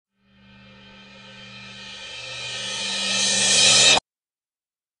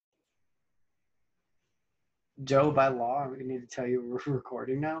Joe, by law, I need to tell you we're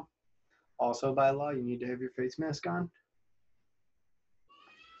recording now. Also, by law, you need to have your face mask on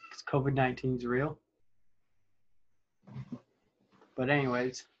because COVID-19 is real. But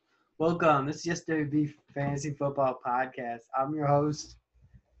anyways, welcome. This is SWB Fantasy Football Podcast. I'm your host,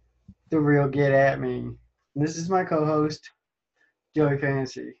 The Real Get At Me. And this is my co-host, Joey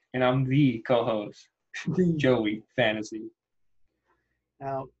Fantasy. And I'm the co-host, Joey Fantasy.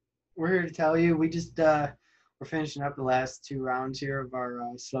 Now, we're here to tell you, we're finishing up the last two rounds here of our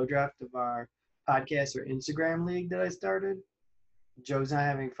slow draft of our podcast or Instagram league that I started. Joe's not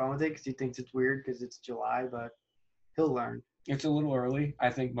having fun with it because he thinks it's weird because it's July, but he'll learn. It's a little early.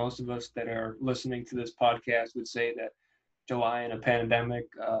 I think most of us that are listening to this podcast would say that July in a pandemic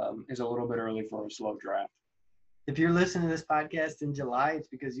is a little bit early for a slow draft. If you're listening to this podcast in July, it's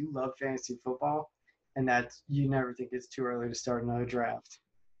because you love fantasy football and that you never think it's too early to start another draft.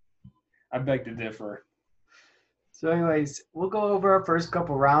 I beg to differ. So anyways, we'll go over our first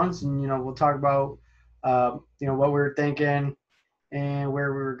couple rounds and, we'll talk about, what we were thinking and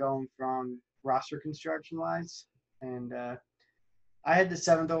where we were going from roster construction-wise. And I had the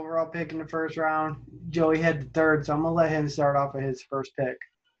 7th overall pick in the first round. Joey had the 3rd, so I'm going to let him start off with his first pick.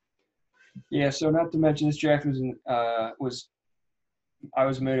 Yeah, so not to mention this draft I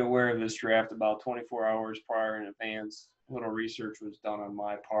was made aware of this draft about 24 hours prior in advance. A little research was done on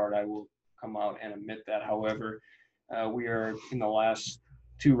my part. I will come out and admit that. However, we are in the last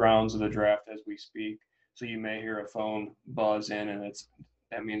 2 rounds of the draft as we speak. So you may hear a phone buzz in, and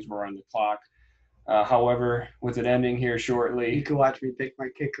that means we're on the clock. However, with it ending here shortly, you can watch me pick my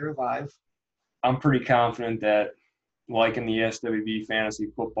kicker live. I'm pretty confident that, like in the SWB Fantasy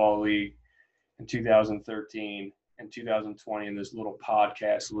Football League in 2013 and 2020 in this little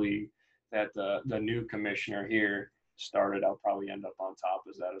podcast league that the new commissioner here started, I'll probably end up on top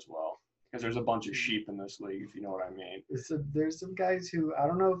of that as well. Because there's a bunch of sheep in this league, if you know what I mean. So there's some guys who, I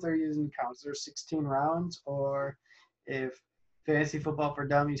don't know if they're using counts. There's 16 rounds, or if Fantasy Football for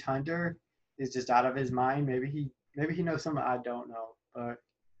Dummies Hunter is just out of his mind. Maybe he knows something I don't know. But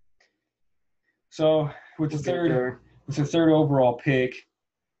so with the third overall pick,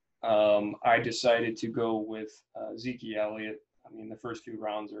 I decided to go with Zeke Elliott. I mean, the first few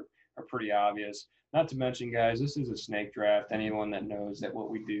rounds are pretty obvious. Not to mention, guys, this is a snake draft. Anyone that knows that what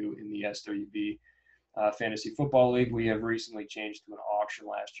we do in the SWB Fantasy Football League, we have recently changed to an auction.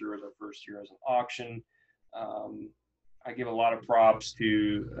 Last year was our first year as an auction. I give a lot of props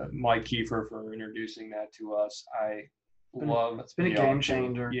to Mike Kiefer for introducing that to us. It's been a game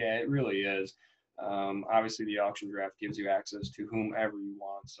changer. Yeah, it really is. Obviously, the auction draft gives you access to whomever you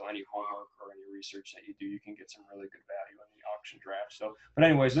want. So any homework or any research that you do, you can get some really good value in the auction draft. So, but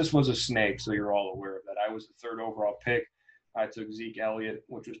anyways, this was a snake, so you're all aware of that. I was the 3rd overall pick. I took Zeke Elliott,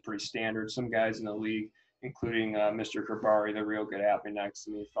 which was pretty standard. Some guys in the league, including Mr. Karbari, the real good happy next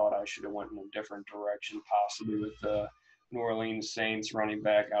to me, thought I should have went in a different direction, possibly with the New Orleans Saints running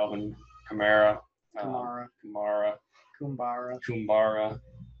back Alvin Kamara. Kumbara.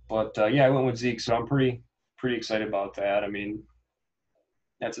 But, I went with Zeke, so I'm pretty excited about that. I mean,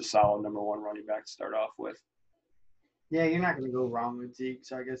 that's a solid number 1 running back to start off with. Yeah, you're not going to go wrong with Zeke.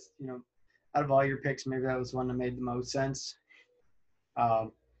 So I guess, out of all your picks, maybe that was one that made the most sense.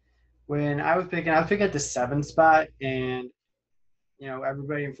 When I was picking at the 7th spot, and,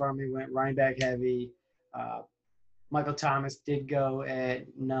 everybody in front of me went running back heavy. Michael Thomas did go at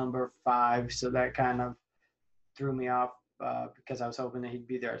number 5, so that kind of threw me off. Because I was hoping that he'd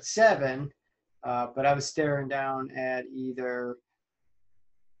be there at 7, but I was staring down at either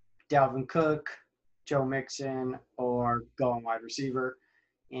Dalvin Cook, Joe Mixon, or going wide receiver.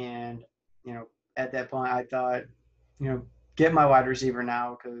 And, at that point I thought, get my wide receiver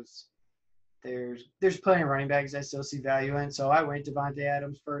now because there's plenty of running backs I still see value in. So I went Davante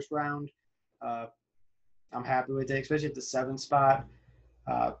Adams first round. I'm happy with it, especially at the 7th spot.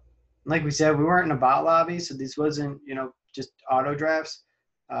 Like we said, we weren't in a bot lobby, so this wasn't, just auto drafts.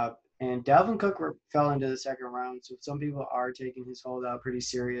 And Dalvin Cook fell into the 2nd round, so some people are taking his holdout pretty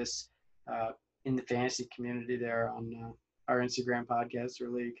serious in the fantasy community there on our Instagram podcast or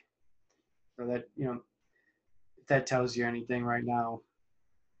league. So that, if that tells you anything right now.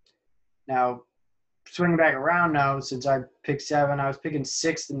 Now, swinging back around now, since I picked 7, I was picking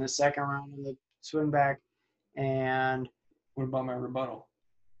 6th in the 2nd round in the swing back. And what about my rebuttal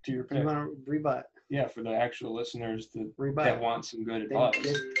to your pick? You want to rebut? Yeah, for the actual listeners rebut. That want some good advice.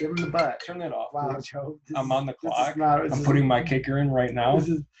 Give them the butt. Turn that off. Wow, Joe. I'm on the clock. I'm putting my kicker in right now.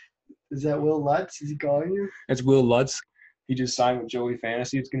 Is that Will Lutz? Is he calling you? It's Will Lutz. He just signed with Joey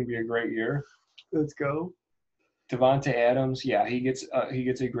Fantasy. It's going to be a great year. Let's go. Devontae Adams, yeah, he gets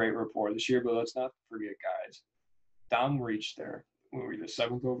a great rapport this year, but let's not forget, guys. Dom reached there. When were you, the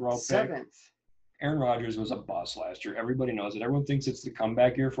 7th overall pick? 7th. Aaron Rodgers was a bust last year. Everybody knows it. Everyone thinks it's the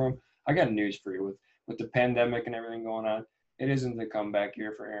comeback year for him. I got news for you. With the pandemic and everything going on, it isn't the comeback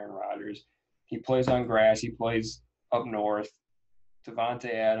year for Aaron Rodgers. He plays on grass. He plays up north.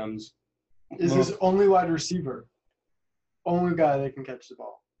 Devontae Adams Is his only wide receiver. Only guy that can catch the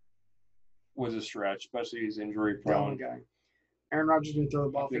ball. was a stretch, especially he's injury The only prone. guy. Aaron Rodgers can throw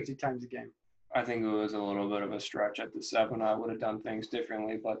the ball 50 times a game. I think it was a little bit of a stretch at the 7. I would have done things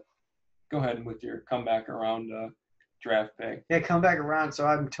differently, but go ahead with your comeback around draft pick. Yeah, come back around. So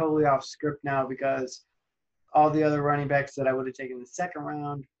I'm totally off script now because all the other running backs that I would have taken in the 2nd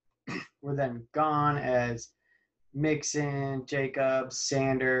round were then gone as Mixon, Jacobs,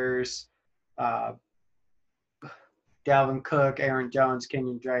 Sanders, Dalvin Cook, Aaron Jones,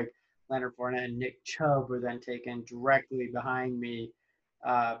 Kenyon Drake, Leonard Fournette, and Nick Chubb were then taken directly behind me.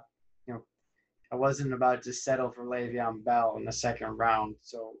 I wasn't about to settle for Le'Veon Bell in the 2nd round,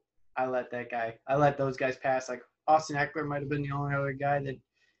 so I let those guys pass. Like Austin Eckler might have been the only other guy that,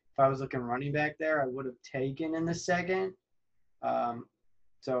 if I was looking running back there, I would have taken in the 2nd.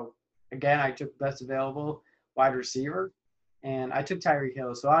 So again, I took best available wide receiver, and I took Tyreek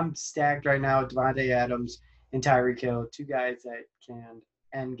Hill. So I'm stacked right now with Devontae Adams and Tyreek Hill, 2 guys that can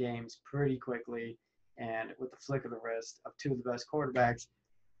end games pretty quickly, and with the flick of the wrist of 2 of the best quarterbacks,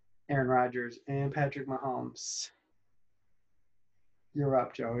 Aaron Rodgers and Patrick Mahomes. You're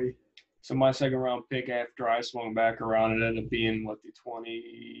up, Joey. So my 2nd round pick after I swung back around, it ended up being the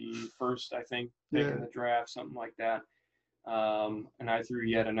 21st, I think, pick in the draft, something like that. And I threw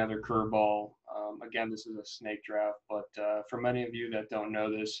yet another curveball. Again, this is a snake draft, but for many of you that don't know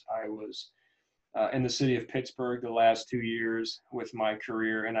this, I was in the city of Pittsburgh the last 2 years with my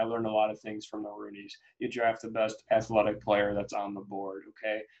career, and I learned a lot of things from the Roonies. You draft the best athletic player that's on the board,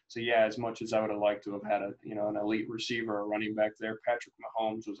 okay? So yeah, as much as I would have liked to have had an elite receiver or running back there, Patrick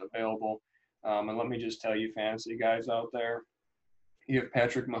Mahomes was available. And let me just tell you, fantasy guys out there, you have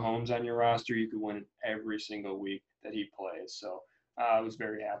Patrick Mahomes on your roster, you could win every single week that he plays. So I was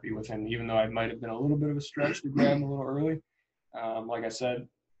very happy with him, even though I might have been a little bit of a stretch to grab him a little early. Like I said,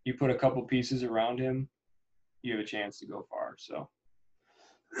 you put a couple pieces around him, you have a chance to go far. So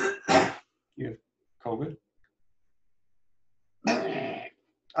you have COVID?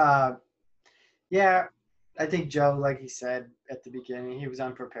 Yeah, I think Joe, like he said at the beginning, he was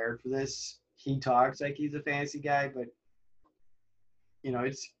unprepared for this. He talks like he's a fantasy guy, but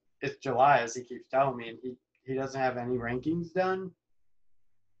it's July, as he keeps telling me, and he doesn't have any rankings done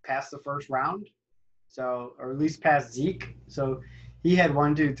past the 1st round, so, or at least past Zeke. So he had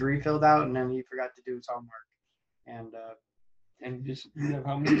 1, 2, 3 filled out, and then he forgot to do his homework. And you have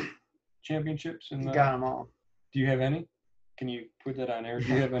how many championships? He got them all. Do you have any? Can you put that on air? Do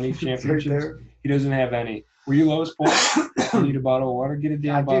you have any championships? Right, he doesn't have any. Were you lowest point? You need a bottle of water? Get a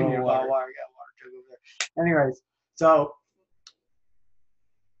damn bottle of water. I got a water jug over there. Anyways, so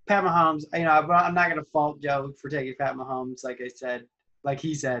Pat Mahomes, I'm not going to fault Joe for taking Pat Mahomes. Like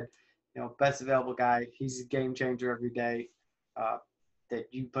he said, best available guy. He's a game changer every day. That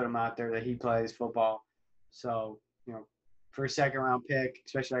you put him out there, that he plays football. So, for a 2nd round pick,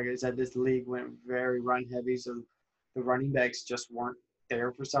 especially like I said, this league went very run heavy. So the running backs just weren't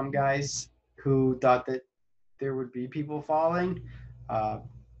there for some guys who thought that there would be people falling.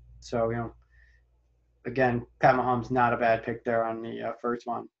 So, again, Pat Mahomes, not a bad pick there on the 1st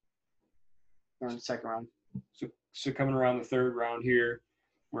one or in the 2nd round. So coming around the 3rd round here,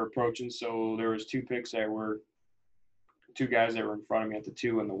 we're approaching. So there was 2 picks that were 2 guys that were in front of me at the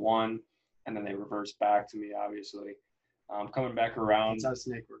 2 and the 1, and then they reversed back to me, obviously. Coming back around, that's how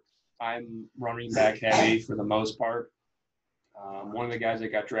snake works. I'm running back heavy for the most part. One of the guys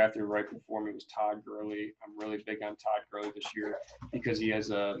that got drafted right before me was Todd Gurley. I'm really big on Todd Gurley this year because he has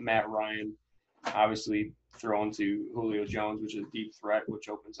a Matt Ryan, obviously thrown to Julio Jones, which is a deep threat, which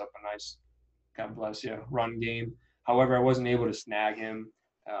opens up a nice, God bless you, run game. However, I wasn't able to snag him.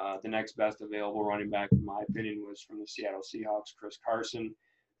 The next best available running back, in my opinion, was from the Seattle Seahawks, Chris Carson.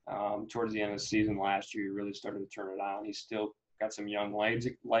 Towards the end of the season last year, he really started to turn it on. He's still got some young legs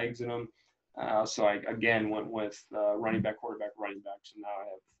in him. So I, again, went with running back, quarterback, running back. So now I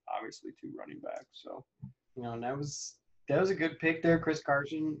have, obviously, 2 running backs. So, and that was a good pick there, Chris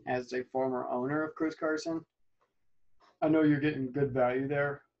Carson, as a former owner of Chris Carson. I know you're getting good value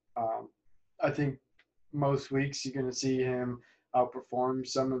there. I think most weeks you're going to see him outperform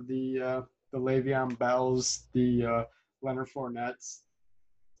some of the Le'Veon Bells, the Leonard Fournettes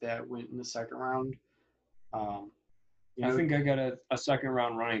that went in the 2nd round. I think I got a 2nd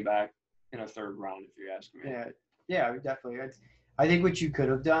round running back in a 3rd round, if you ask me. Yeah, Yeah, definitely. I think what you could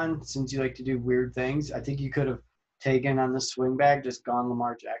have done, since you like to do weird things, I think you could have taken on the swing back, just gone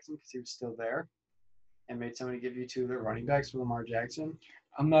Lamar Jackson because he was still there, and made somebody give you two of their running backs for Lamar Jackson.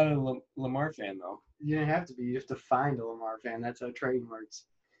 I'm not a Lamar fan though. You didn't have to be. You have to find a Lamar fan. That's how trading works.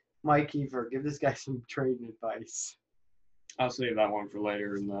 Mike Kiefer, give this guy some trading advice. I'll save that one for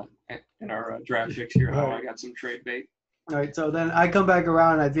later in our draft picks here. Now I got some trade bait. All right, so then I come back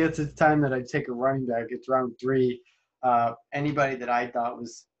around. I think it's the time that I take a running back. It's round 3. Anybody that I thought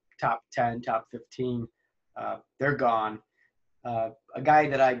was top 10, top 15, they're gone. A guy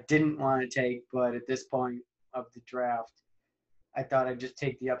that I didn't want to take, but at this point of the draft, I thought I'd just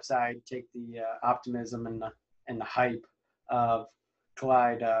take the upside, take the optimism and the hype of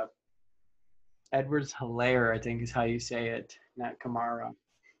Clyde Edwards-Helaire, I think is how you say it, not Kamara.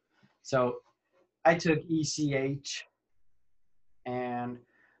 So I took ECH, and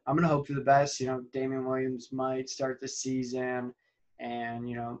I'm going to hope for the best. You know, Damian Williams might start the season, and,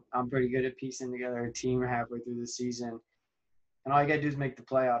 you know, I'm pretty good at piecing together a team halfway through the season. And all you got to do is make the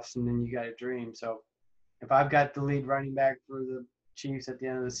playoffs, and then you got a dream. So if I've got the lead running back for the Chiefs at the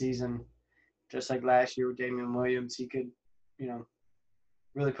end of the season, just like last year with Damian Williams, he could, you know,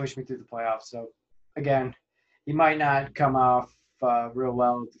 really push me through the playoffs. So, again, he might not come off real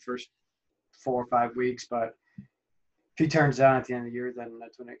well the first 4 or 5 weeks, but if he turns down at the end of the year, then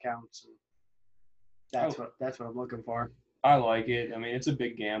that's when it counts. And that's what I'm looking for. I like it. I mean, it's a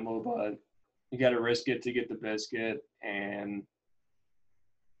big gamble, but you got to risk it to get the biscuit, and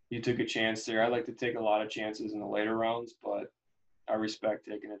you took a chance there. I like to take a lot of chances in the later rounds, but I respect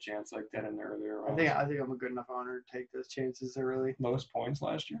taking a chance like that in the earlier rounds. I think I'm a good enough owner to take those chances early. Lowest points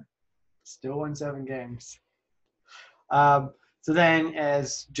last year. Still won 7 games. So then,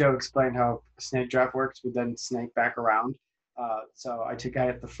 as Joe explained how snake draft works, we then snake back around. So I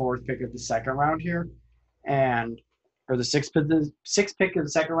had the 4th pick of the second round here, or the 6th pick of the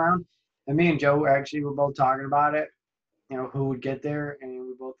second round, and me and Joe were both talking about it. You know, who would get there, and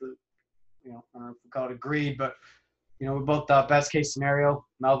we both, you know, I don't know if we call it agreed, but you know, we both thought best case scenario,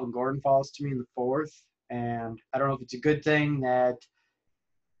 Melvin Gordon falls to me in the 4th, and I don't know if it's a good thing that,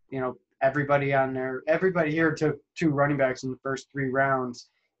 you know, everybody here took 2 running backs in the first 3 rounds,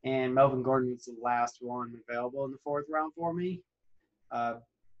 and Melvin Gordon was the last one available in the 4th round for me.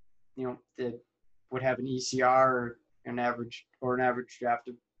 You know, that would have an ECR or an average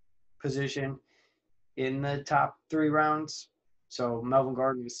drafted position in the top 3 rounds. So Melvin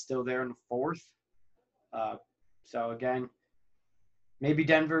Gordon was still there in the 4th. So again, maybe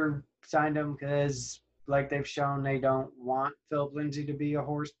Denver signed him because, like they've shown, they don't want Philip Lindsay to be a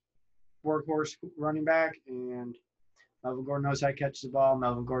workhorse running back, and Melvin Gordon knows how to catch the ball.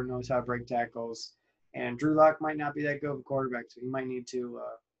 Melvin Gordon knows how to break tackles, and Drew Lock might not be that good of a quarterback, so he might need to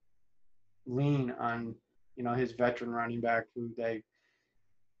lean on, you know, his veteran running back who they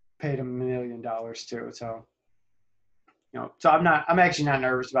paid him $1 million to. So, you know, so I'm actually not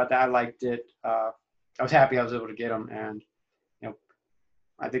nervous about that. I liked it. I was happy I was able to get him, and, you know,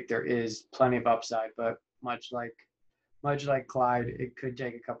 I think there is plenty of upside, but much like Clyde, it could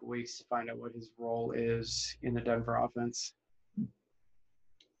take a couple weeks to find out what his role is in the Denver offense.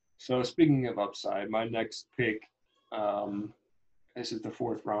 So speaking of upside, my next pick, this is the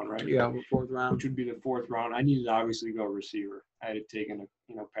 4th round, right? Yeah, 4th round. Which would be the 4th round. I needed to obviously go receiver. I had taken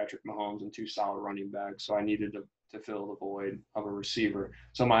Patrick Mahomes and 2 solid running backs, so I needed to fill the void of a receiver.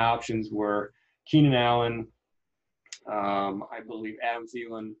 So my options were Keenan Allen, I believe Adam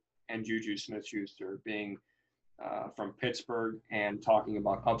Thielen, and Juju Smith-Schuster, being from Pittsburgh, and talking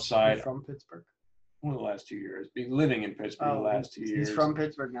about upside. He's from Pittsburgh? One of the last 2 years. Been living in Pittsburgh the last 2 years. He's from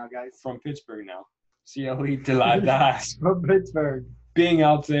Pittsburgh now, guys. From Pittsburgh now. CLE de la Das. From Pittsburgh. Being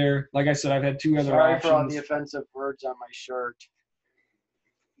out there, like I said, I've had 2 other options. Sorry for all the offensive words on my shirt.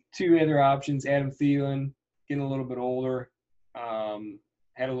 2 other options. Adam Thielen, getting a little bit older.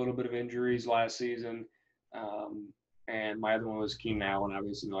 Had a little bit of injuries last season. And my other one was Keenan Allen.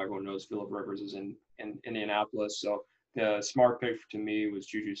 Obviously, everyone knows Phillip Rivers is in Indianapolis. So the smart pick to me was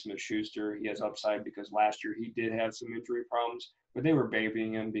Juju Smith-Schuster. He has upside because last year he did have some injury problems, but they were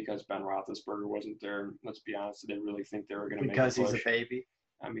babying him because Ben Roethlisberger wasn't there. Let's be honest, they didn't really think they were going to make a push. Because he's a baby.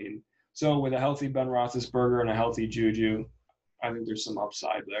 I mean, so with a healthy Ben Roethlisberger and a healthy Juju, I think there's some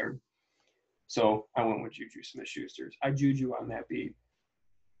upside there. So I went with Juju Smith-Schuster. I Juju on that beat.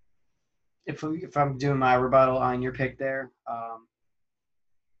 If I'm doing my rebuttal on your pick there,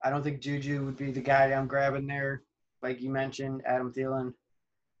 I don't think Juju would be the guy I'm grabbing there. Like you mentioned, Adam Thielen,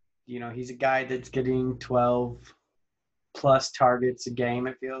 you know, he's a guy that's getting 12-plus targets a game,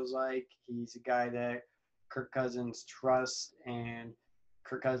 it feels like. He's a guy that Kirk Cousins trusts, and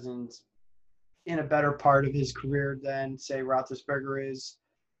Kirk Cousins in a better part of his career than say Roethlisberger is.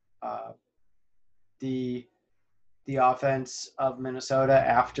 Uh, the the offense of Minnesota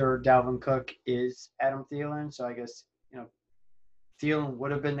after Dalvin Cook is Adam Thielen, so I guess Thielen would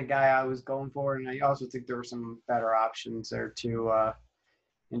have been the guy I was going for, and I also think there were some better options there too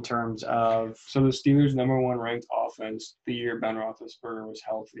in terms of. So the Steelers' number one ranked offense the year Ben Roethlisberger was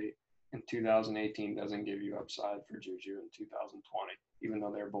healthy in 2018 doesn't give you upside for Juju in 2020, even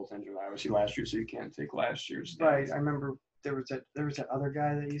though they were both injured obviously last year, so you can't take last year's stats. Right, I remember there was that other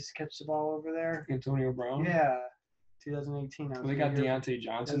guy that used to catch the ball over there. Antonio Brown. Yeah, 2018. Well, they got Deontay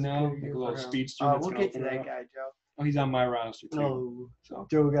Johnson now, like a little speedster. We'll get to that guy, Joe. Oh, he's on my roster too. No, so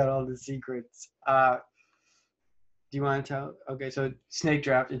Joe got all the secrets. Do you want to tell? Okay, so snake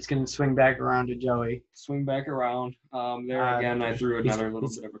draft. It's going to swing back around to Joey. Swing back around. There again, I threw another little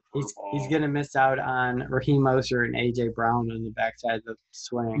bit of a curveball. He's going to miss out on Raheem Mostert and AJ Brown on the backside of the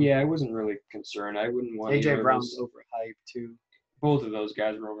swing. Yeah, I wasn't really concerned. I wouldn't want AJ Brown's overhyped too. Both of those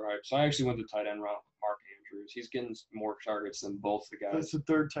guys were overhyped. So I actually went the tight end route with Mark Andrews. He's getting more targets than both the guys. That's the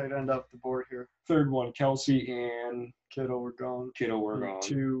third tight end off the board here. Third one, Kelsey and Kittle were gone. Kittle were gone.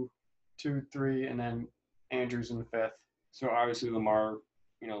 2, 3, and then Andrews in the fifth. So obviously Lamar,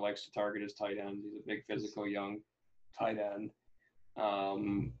 likes to target his tight end. He's a big physical young tight end.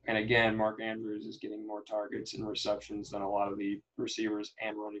 And again, Mark Andrews is getting more targets and receptions than a lot of the receivers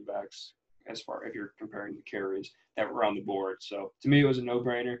and running backs as far if you're comparing the carries that were on the board. So to me, it was a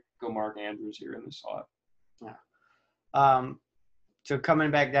no-brainer. Go Mark Andrews here in the slot. Yeah. So coming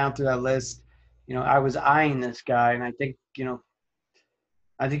back down through that list, I was eyeing this guy, and I think,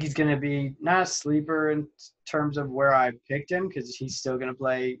 I think he's going to be not a sleeper in terms of where I picked him because he's still going to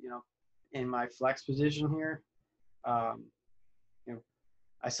play, in my flex position here. I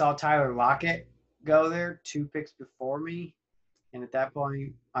saw Tyler Lockett go there 2 picks before me. And at that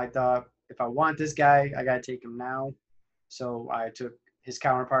point, I thought, if I want this guy, I got to take him now. So I took his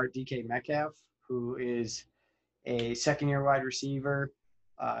counterpart, DK Metcalf, who is a second-year wide receiver.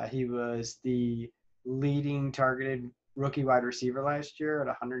 He was the leading targeted rookie wide receiver last year at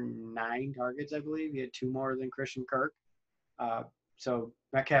 109 targets, I believe. He had 2 more than Christian Kirk. So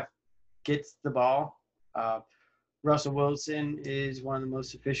Metcalf gets the ball. Russell Wilson is one of the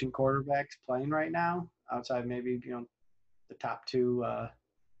most efficient quarterbacks playing right now, outside maybe, the top 2,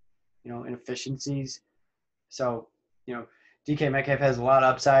 inefficiencies. So, DK Metcalf has a lot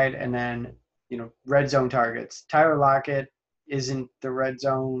of upside, and then, red zone targets. Tyler Lockett isn't the red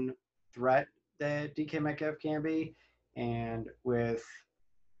zone threat that DK Metcalf can be. And with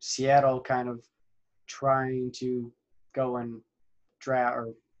Seattle kind of trying to go and draft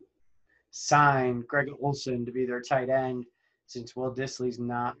or sign Greg Olsen to be their tight end, since Will Dissly's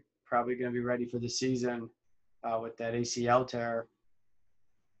not probably going to be ready for the season with that ACL tear,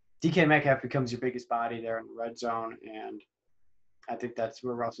 DK Metcalf becomes your biggest body there in the red zone, and I think that's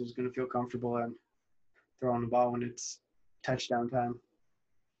where Russell's going to feel comfortable in throwing the ball when it's touchdown time.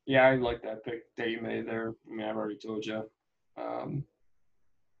 Yeah, I like that pick that you made there. I mean, I've already told you.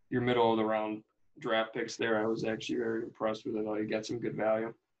 Your middle of the round draft picks there, I was actually very impressed with it. You got some good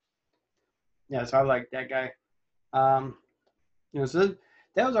value. Yeah, so I like that guy. So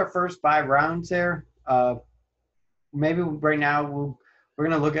that was our first 5 rounds there. Maybe right now we're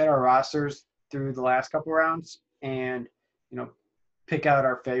going to look at our rosters through the last couple rounds and, pick out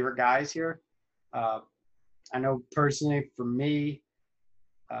our favorite guys here. I know personally for me,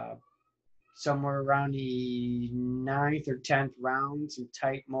 somewhere around the 9th or 10th round,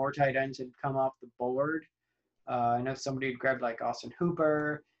 more tight ends had come off the board. I know somebody had grabbed like Austin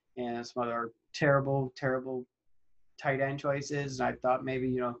Hooper and some other terrible tight end choices. And I thought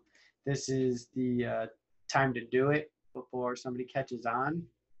maybe, this is the time to do it before somebody catches on.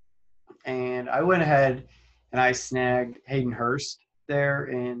 And I went ahead and I snagged Hayden Hurst there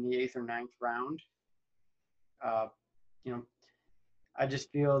in the 8th or 9th round. I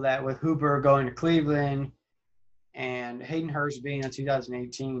just feel that with Hooper going to Cleveland and Hayden Hurst being a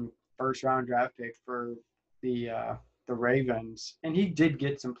 2018 first-round draft pick for the Ravens, and he did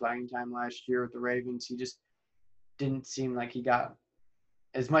get some playing time last year with the Ravens. He just didn't seem like he got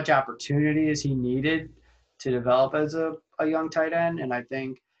as much opportunity as he needed to develop as a young tight end, and I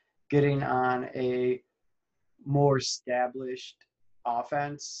think getting on a more established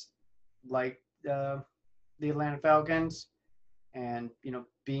offense like the Atlanta Falcons and,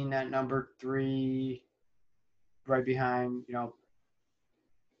 being that number 3 right behind,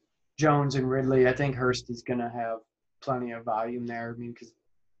 Jones and Ridley, I think Hurst is going to have plenty of volume there. I mean, because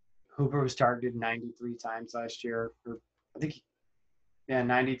Hooper was targeted 93 times last year. Or I think,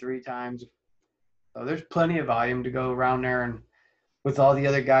 93 times. So there's plenty of volume to go around there. And with all the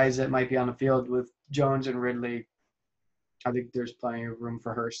other guys that might be on the field with Jones and Ridley, I think there's plenty of room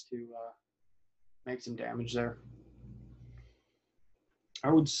for Hurst to make some damage there.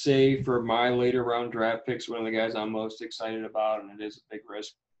 I would say for my later round draft picks, one of the guys I'm most excited about, and it is a big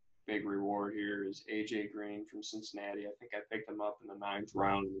risk, big reward here, is A.J. Green from Cincinnati. I think I picked him up in the 9th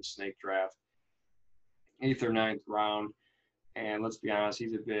round in the snake draft, 8th or 9th round. And let's be honest,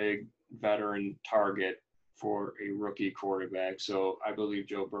 he's a big veteran target for a rookie quarterback. So I believe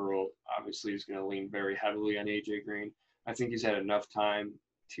Joe Burrow obviously is going to lean very heavily on A.J. Green. I think he's had enough time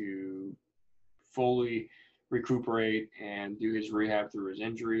to fully recuperate and do his rehab through his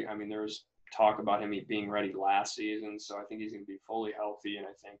injury. I mean, there's talk about him being ready last season, so I think he's going to be fully healthy. And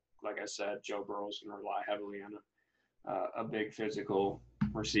I think, like I said, Joe Burrow's going to rely heavily on a big physical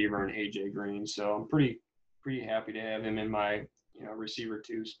receiver in A.J. Green. So I'm pretty happy to have him in my receiver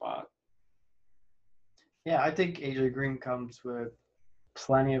 2 spot. Yeah, I think A.J. Green comes with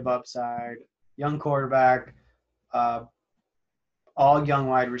plenty of upside. Young quarterback, all young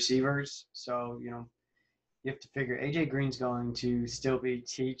wide receivers. So, you have to figure A.J. Green's going to still be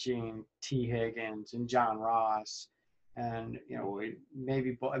teaching T. Higgins and John Ross. And,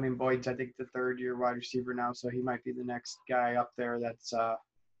 maybe – Boyd's, I think, the third-year wide receiver now, so he might be the next guy up there that's And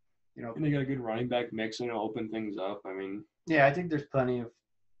they got a good running back mix and it'll open things up. I mean – yeah, I think there's plenty of,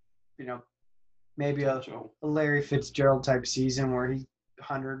 maybe a Larry Fitzgerald type season where he's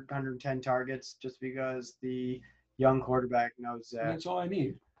 100, 110 targets just because the young quarterback knows that. That's all I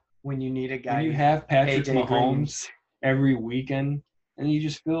need. When you need a guy. When you have Patrick AJ Mahomes every weekend and you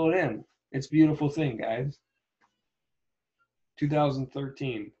just fill it in. It's a beautiful thing, guys.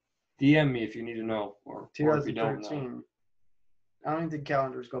 2013. DM me if you need to know or if you don't know. I don't think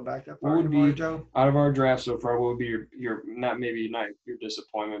calendars go back that far anymore, Joe. Out of our draft so far, what would be your not your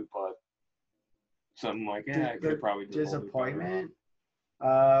disappointment, but something like I could probably do disappointment.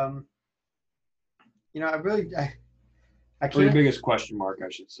 I can't. Or your biggest question mark, I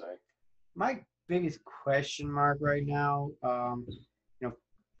should say. My biggest question mark right now,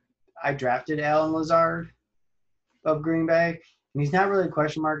 I drafted Allen Lazard of Green Bay, and he's not really a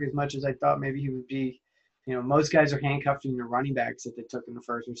question mark as much as I thought maybe he would be. Most guys are handcuffing the running backs that they took in the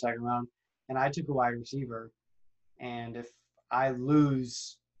 1st or 2nd round, and I took a wide receiver. And if I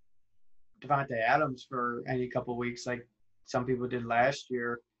lose Devontae Adams for any couple of weeks, like some people did last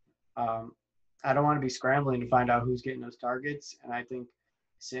year, I don't want to be scrambling to find out who's getting those targets. And I think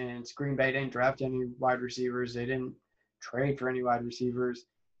since Green Bay didn't draft any wide receivers, they didn't trade for any wide receivers,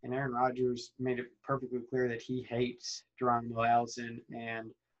 and Aaron Rodgers made it perfectly clear that he hates Geronimo Allison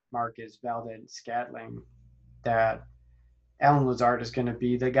and Marcus Valdes-Scantling, that Allen Lazard is going to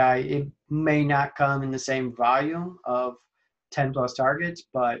be the guy. It may not come in the same volume of 10-plus targets,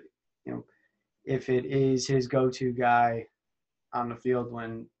 but, if it is his go-to guy on the field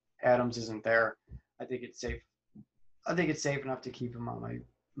when Adams isn't there, I think it's safe. I think it's safe enough to keep him on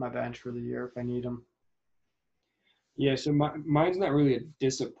my bench for the year if I need him. Yeah, so mine's not really a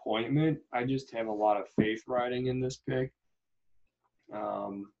disappointment. I just have a lot of faith riding in this pick.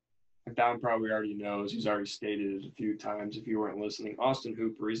 Don probably already knows. He's already stated it a few times if you weren't listening. Austin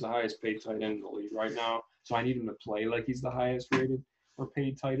Hooper, he's the highest paid tight end in the league right now. So I need him to play like he's the highest rated or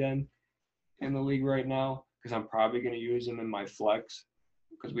paid tight end in the league right now because I'm probably going to use him in my flex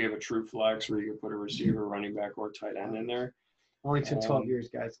because we have a true flex where you can put a receiver, running back, or tight end in there. Only took 12 years,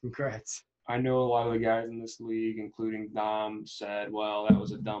 guys. Congrats. I know a lot of the guys in this league, including Dom, said, well, that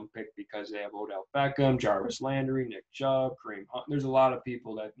was a dumb pick because they have Odell Beckham, Jarvis Landry, Nick Chubb, Kareem Hunt. There's a lot of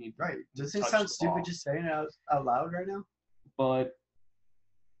people that need to Does it sound stupid just saying it out loud right now? But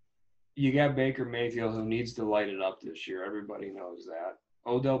you got Baker Mayfield who needs to light it up this year. Everybody knows that.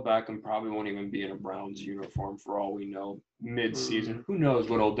 Odell Beckham probably won't even be in a Browns uniform for all we know mid-season. Who knows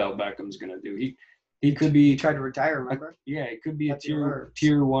what Odell Beckham's going to do? He could be – He tried to retire, remember? Yeah, it could be a tier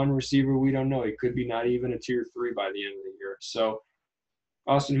 1 receiver. We don't know. He could be not even a tier 3 by the end of the year. So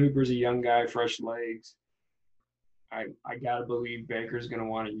Austin Hooper's a young guy, fresh legs. I got to believe Baker's going to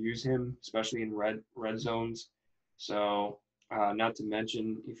want to use him, especially in red zones. So not to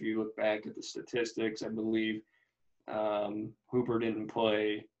mention, if you look back at the statistics, I believe Hooper didn't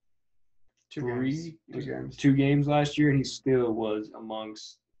play two games last year, and he still was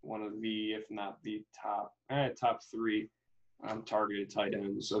amongst one of the, if not the top 3 targeted tight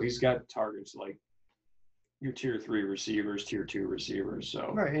ends. So he's got targets like your tier 3 receivers, tier 2 receivers.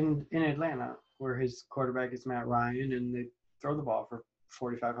 So right in Atlanta, where his quarterback is Matt Ryan, and they throw the ball for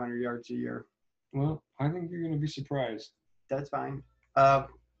 4,500 yards a year. Well, I think you're going to be surprised. That's fine.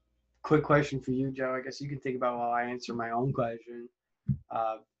 Quick question for you, Joe. I guess you can think about while I answer my own question.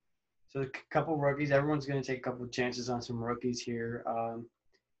 So a couple rookies. Everyone's going to take a couple of chances on some rookies here.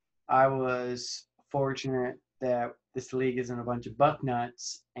 I was fortunate that this league isn't a bunch of buck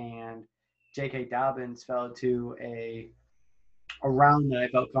nuts, and J.K. Dobbins fell to a round that I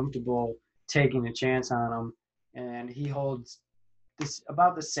felt comfortable taking a chance on him, and he holds this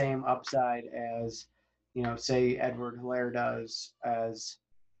about the same upside as, say Edward Hilaire does as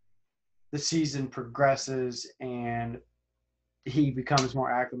the season progresses and he becomes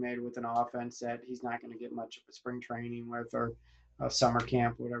more acclimated with an offense that he's not going to get much of a spring training with or a summer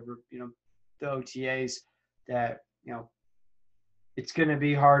camp, whatever, the OTAs that, it's going to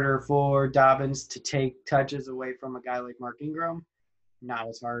be harder for Dobbins to take touches away from a guy like Mark Ingram, not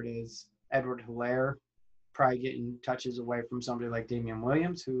as hard as Edward Hilaire, probably getting touches away from somebody like Damian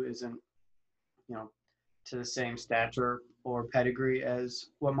Williams, who isn't, to the same stature or pedigree as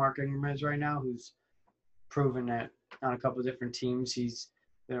what Mark Ingram is right now, who's proven that on a couple of different teams he's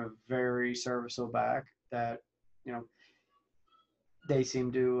been a very serviceable back that, they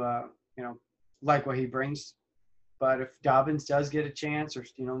seem to, like what he brings. But if Dobbins does get a chance, or,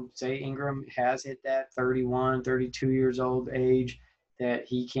 say Ingram has hit that 31, 32 years old age that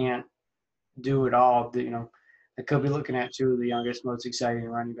he can't do it all, I could be looking at two of the youngest, most exciting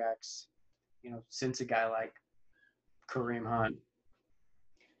running backs, since a guy like Kareem Hunt.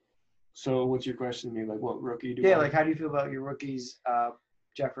 So what's your question to me? Like, what rookie do Yeah, how do you feel about your rookies,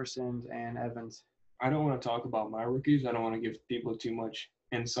 Jefferson and Evans? I don't want to talk about my rookies. I don't want to give people too much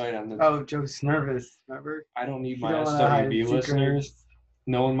insight on the. Oh, Joe's nervous. Remember? I don't need You my don't wanna hide SWB secrets. listeners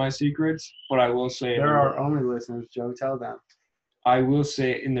knowing my secrets, but I will say They're our only listeners, Joe. Tell them. I will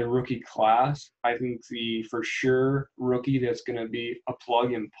say in the rookie class, I think the for sure rookie that's going to be a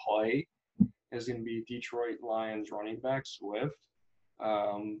plug and play is going to be Detroit Lions running back Swift.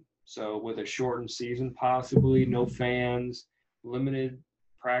 So with a shortened season, possibly no fans, limited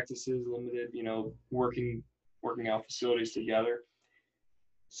practices, limited, working out facilities together.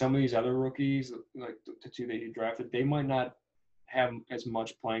 Some of these other rookies, like the two that you drafted, they might not have as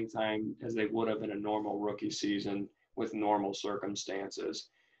much playing time as they would have in a normal rookie season with normal circumstances.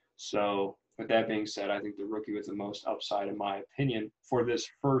 So with that being said, I think the rookie with the most upside, in my opinion, for this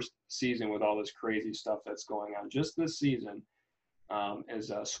first season with all this crazy stuff that's going on just this season, is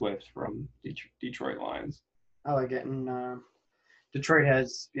Swift from Detroit Lions. I like it. And Detroit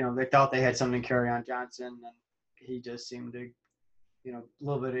has, they thought they had something to carry on Johnson, and he just seemed to, a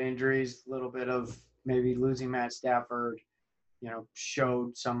little bit of injuries, a little bit of maybe losing Matt Stafford,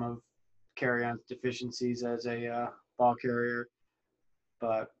 showed some of Carry-On's deficiencies as a ball carrier.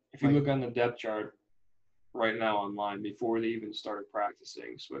 But if you look on the depth chart right now online, before they even started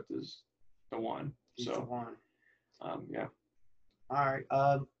practicing, Swift is the one. He's the one. Yeah. All right.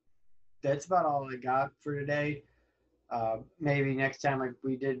 That's about all I got for today. Maybe next time, like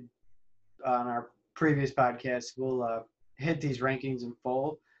we did on our previous podcast, we'll hit these rankings in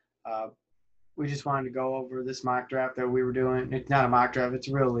full. We just wanted to go over this mock draft that we were doing. It's not a mock draft; it's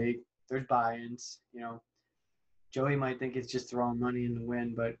a real league. There's buy-ins. Joey might think it's just throwing money in the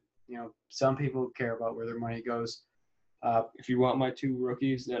wind, but some people care about where their money goes. If you want my two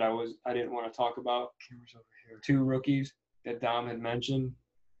rookies that I didn't want to talk about, cameras over here. Two rookies that Dom had mentioned,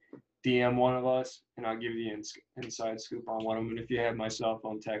 DM one of us, and I'll give you the inside scoop on one of them. And if you have my cell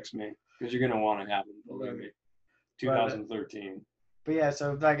phone, text me because you're gonna want to have them. Believe me. 2013. But yeah,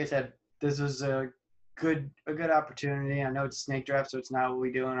 so like I said, this was a good opportunity. I know it's snake draft, so it's not what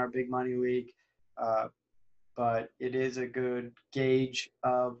we do in our big money league, but it is a good gauge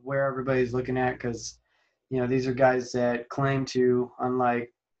of where everybody's looking at because these are guys that claim to,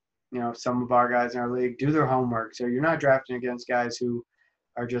 unlike some of our guys in our league, do their homework. So you're not drafting against guys who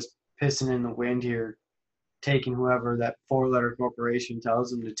are just pissing in the wind here, taking whoever that four-letter corporation tells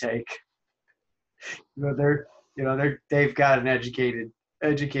them to take. They've got an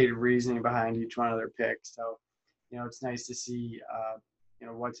educated reasoning behind each one of their picks. So, it's nice to see,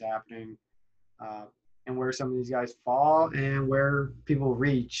 what's happening and where some of these guys fall and where people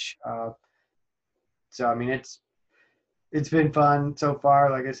reach. So, I mean, it's been fun so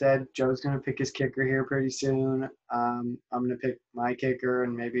far. Like I said, Joe's going to pick his kicker here pretty soon. I'm going to pick my kicker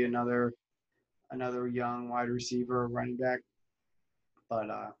and maybe another young wide receiver or running back. But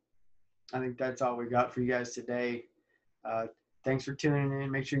I think that's all we got for you guys today. Thanks for tuning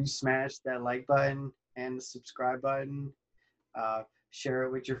in. Make sure you smash that like button and the subscribe button. Share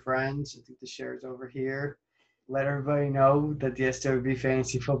it with your friends. I think the share's over here. Let everybody know that the SWB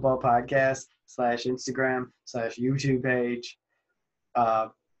Fantasy Football Podcast /Instagram /YouTube page,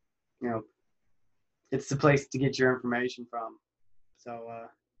 it's the place to get your information from. So,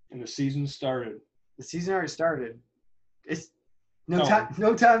 and the season started. The season already started. No No. time.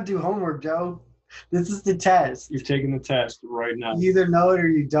 No time to do homework, Joe. This is the test. You're taking the test right now. You either know it or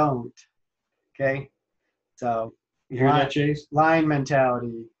you don't. Okay. So You hear that, Chase? lion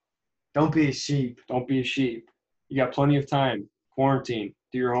mentality. Don't be a sheep. Don't be a sheep. You got plenty of time. Quarantine.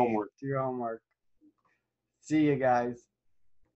 Do your homework. Do your homework. See you guys.